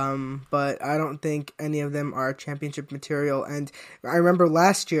 But I don't think any of them are championship material. And I remember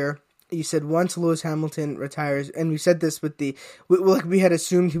last year you said once Lewis Hamilton retires, and we said this with we had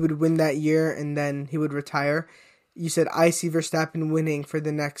assumed he would win that year and then he would retire. You said, I see Verstappen winning for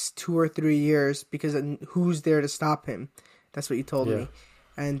the next 2 or 3 years because who's there to stop him? That's what you told me.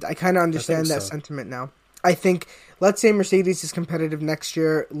 And I kind of understand that sentiment now. I think, let's say Mercedes is competitive next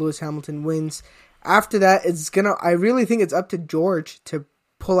year, Lewis Hamilton wins. After that, I really think it's up to George to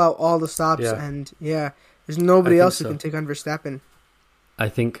pull out all the stops. And there's nobody else who can take on Verstappen. I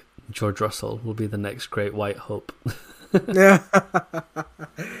think George Russell will be the next great white hope.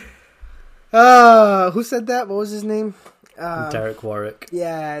 Who said that? What was his name? Derek Warwick.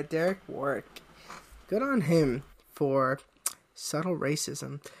 Yeah, Derek Warwick. Good on him for subtle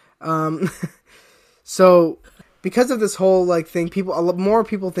racism. So, because of this whole thing, more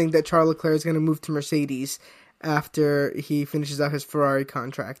people think that Charles Leclerc is going to move to Mercedes after he finishes out his Ferrari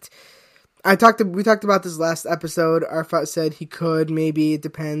contract. We talked about this last episode. Arfat said he could, maybe, it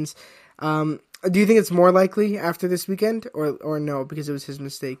depends. Do you think it's more likely after this weekend, or no, because it was his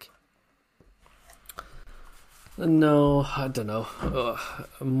mistake? No, I don't know.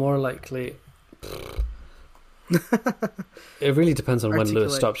 More likely, It really depends on when Lewis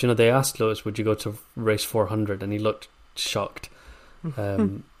Articulate. stops. You know, they asked Lewis, would you go to race 400? And he looked shocked.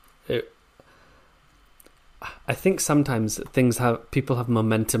 I think sometimes people have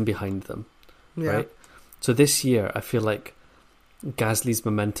momentum behind them, Yeah. right? So this year, I feel like Gasly's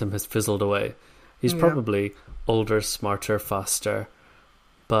momentum has fizzled away. He's probably older, smarter, faster.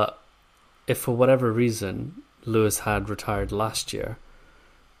 But if for whatever reason Lewis had retired last year,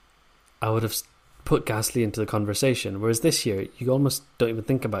 I would have put Gasly into the conversation. Whereas this year, you almost don't even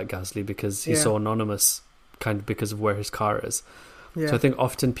think about Gasly because he's so anonymous, kind of because of where his car is. Yeah. So I think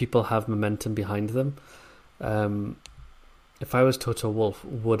often people have momentum behind them. If I was Toto Wolff,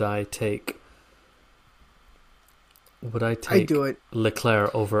 would I take I do it.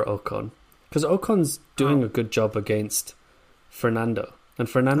 Leclerc over Ocon? Because Ocon's doing a good job against Fernando, and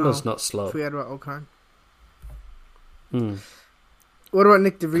Fernando's not slow. Forget about Ocon. What about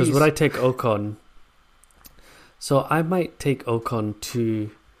Nick DeVries? Because would I take Ocon? So I might take Ocon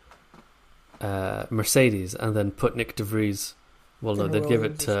to Mercedes and then put Nick DeVries. Well, no, they'd give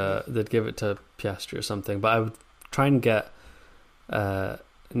it to Piastri or something. But I would try and get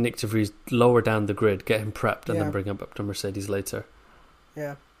Nick DeVries lower down the grid, get him prepped, and then bring him up to Mercedes later.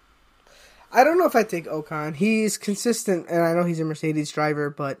 Yeah. I don't know if I take Ocon. He's consistent, and I know he's a Mercedes driver,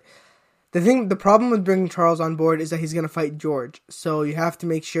 but the problem with bringing Charles on board is that he's going to fight George. So you have to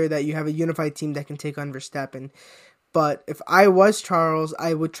make sure that you have a unified team that can take on Verstappen. But if I was Charles,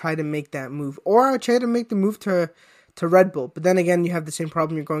 I would try to make that move. Or I would try to make the move to Red Bull. But then again, you have the same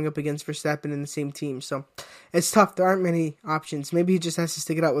problem. You're going up against Verstappen in the same team. So it's tough. There aren't many options. Maybe he just has to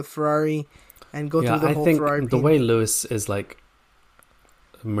stick it out with Ferrari and go through the whole Ferrari. I think the way Lewis is like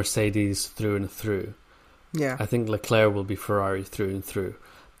Mercedes through and through, I think Leclerc will be Ferrari through and through.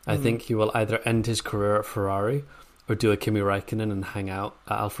 I think he will either end his career at Ferrari or do a Kimi Räikkönen and hang out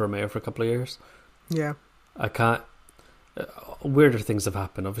at Alfa Romeo for a couple of years. Yeah. I can't... weirder things have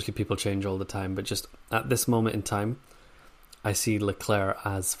happened. Obviously, people change all the time, but just at this moment in time, I see Leclerc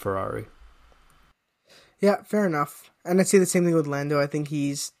as Ferrari. Yeah, fair enough. And I see the same thing with Lando. I think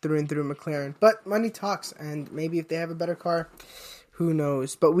he's through and through McLaren. But money talks, and maybe if they have a better car, who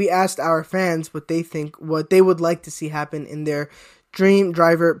knows? But we asked our fans what they think, what they would like to see happen in their dream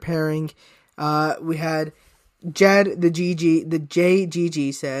driver pairing. We had Jed, the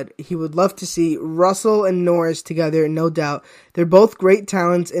JGG said he would love to see Russell and Norris together, no doubt. They're both great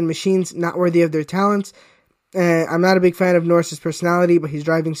talents and machines not worthy of their talents. I'm not a big fan of Norris's personality, but he's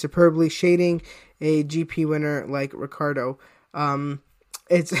driving superbly, shading a GP winner like Ricardo.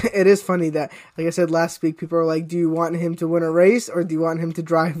 It is funny that, like I said last week, people are like, do you want him to win a race or do you want him to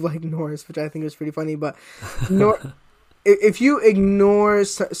drive like Norris, which I think was pretty funny. But if you ignore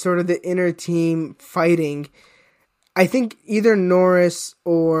sort of the inner team fighting, I think either Norris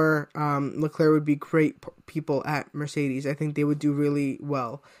or Leclerc would be great people at Mercedes. I think they would do really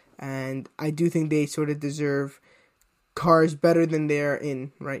well. And I do think they sort of deserve cars better than they're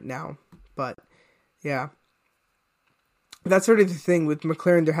in right now. But, yeah. That's sort of the thing with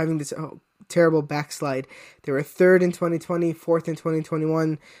McLaren. They're having this terrible backslide. They were third in 2020, fourth in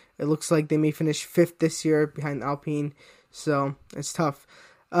 2021. It looks like they may finish fifth this year behind Alpine. So, it's tough.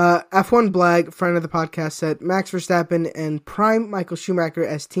 F1 Blag, friend of the podcast, said Max Verstappen and prime Michael Schumacher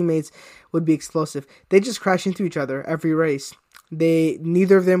as teammates would be explosive. They just crash into each other every race.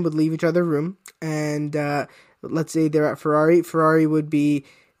 Neither of them would leave each other room. And let's say they're at Ferrari. Ferrari would be,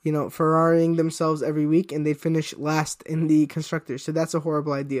 Ferrarying themselves every week, and they'd finish last in the constructors. So that's a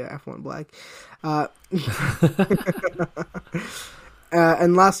horrible idea, F1 Blag.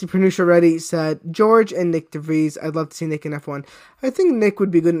 And lastly, Pernusha Reddy said, George and Nick DeVries. I'd love to see Nick in F1. I think Nick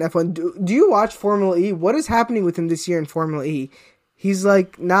would be good in F1. Do you watch Formula E? What is happening with him this year in Formula E? He's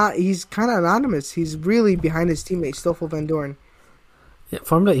he's kind of anonymous. He's really behind his teammate, Stoffel Van Dorn. Yeah,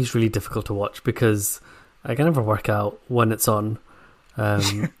 Formula E is really difficult to watch because I can never work out when it's on.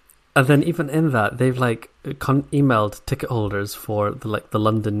 And then even in that, they've emailed ticket holders for the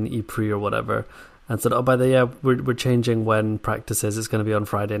London E-Prix or whatever, and said, "Oh, by the way, we're changing when practice is. It's going to be on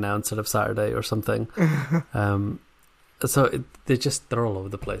Friday now instead of Saturday or something." So they're all over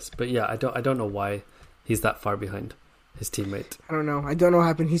the place. But yeah, I don't know why he's that far behind his teammate. I don't know. I don't know what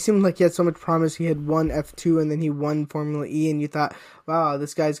happened. He seemed like he had so much promise. He had won F2 and then he won Formula E, and you thought, wow,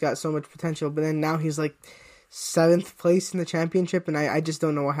 this guy's got so much potential. But then now he's like 7th place in the championship, and I just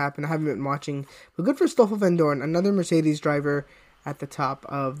don't know what happened. I haven't been watching. But good for Stoffel Van Dorn, another Mercedes driver at the top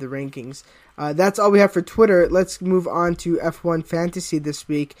of the rankings. That's all we have for Twitter. Let's move on to F1 Fantasy this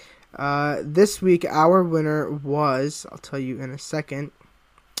week. This week, our winner was, I'll tell you in a second,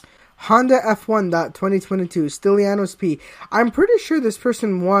 Honda F1 2022, Stylianos P. I'm pretty sure this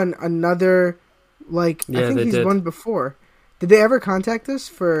person won another Like, Yeah, I think they he's did. won before. Did they ever contact us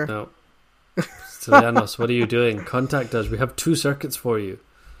for... No. Stylianos, what are you doing? Contact us. We have 2 circuits for you.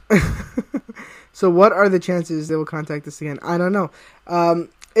 So what are the chances they will contact us again? I don't know.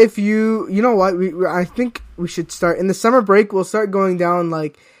 If you know what, I think we should start in the summer break. We'll start going down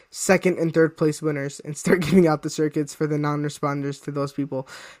like second and third place winners and start giving out the circuits for the non-responders to those people.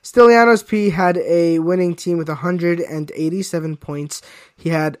 Stylianos P had a winning team with 187 points. He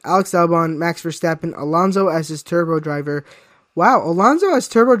had Alex Albon, Max Verstappen, Alonso as his turbo driver. Wow, Alonso as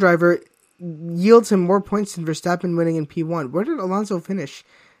turbo driver yields him more points than Verstappen winning in P1. Where did Alonso finish?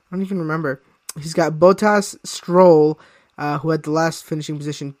 I don't even remember. He's got Bottas, Stroll, who had the last finishing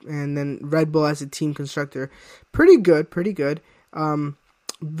position, and then Red Bull as a team constructor. Pretty good.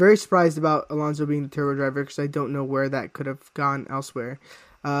 Very surprised about Alonso being the turbo driver because I don't know where that could have gone elsewhere.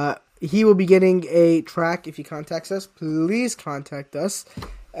 He will be getting a track if he contacts us. Please contact us.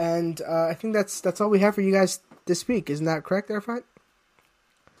 And I think that's all we have for you guys this week. Isn't that correct, Arafat?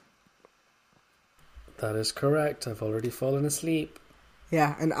 That is correct. I've already fallen asleep.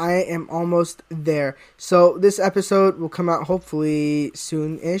 Yeah, and I am almost there. So this episode will come out hopefully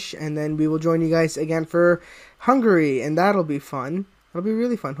soon-ish, and then we will join you guys again for Hungary, and that'll be fun. It'll be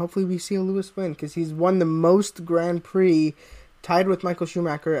really fun. Hopefully we see a Lewis win, because he's won the most Grand Prix, tied with Michael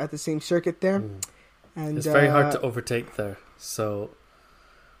Schumacher at the same circuit there. And it's very hard to overtake there. So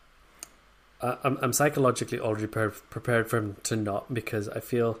I'm psychologically already prepared for him to not, because I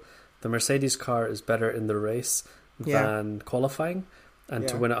feel the Mercedes car is better in the race than qualifying. And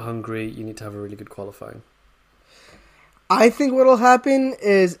to win at Hungary, you need to have a really good qualifying. I think what will happen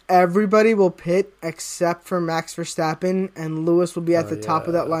is everybody will pit except for Max Verstappen, and Lewis will be at the top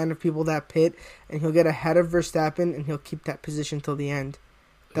of that line of people that pit, and he'll get ahead of Verstappen, and he'll keep that position till the end.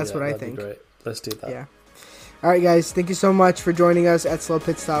 That's what I think. Be great. Let's do that. Yeah. All right, guys. Thank you so much for joining us at Slow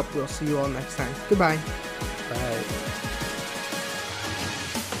Pit Stop. We'll see you all next time. Goodbye. Bye.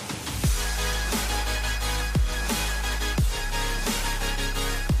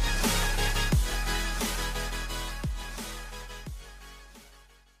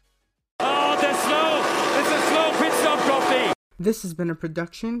 This has been a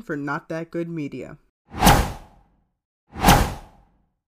production for Not That Good Media.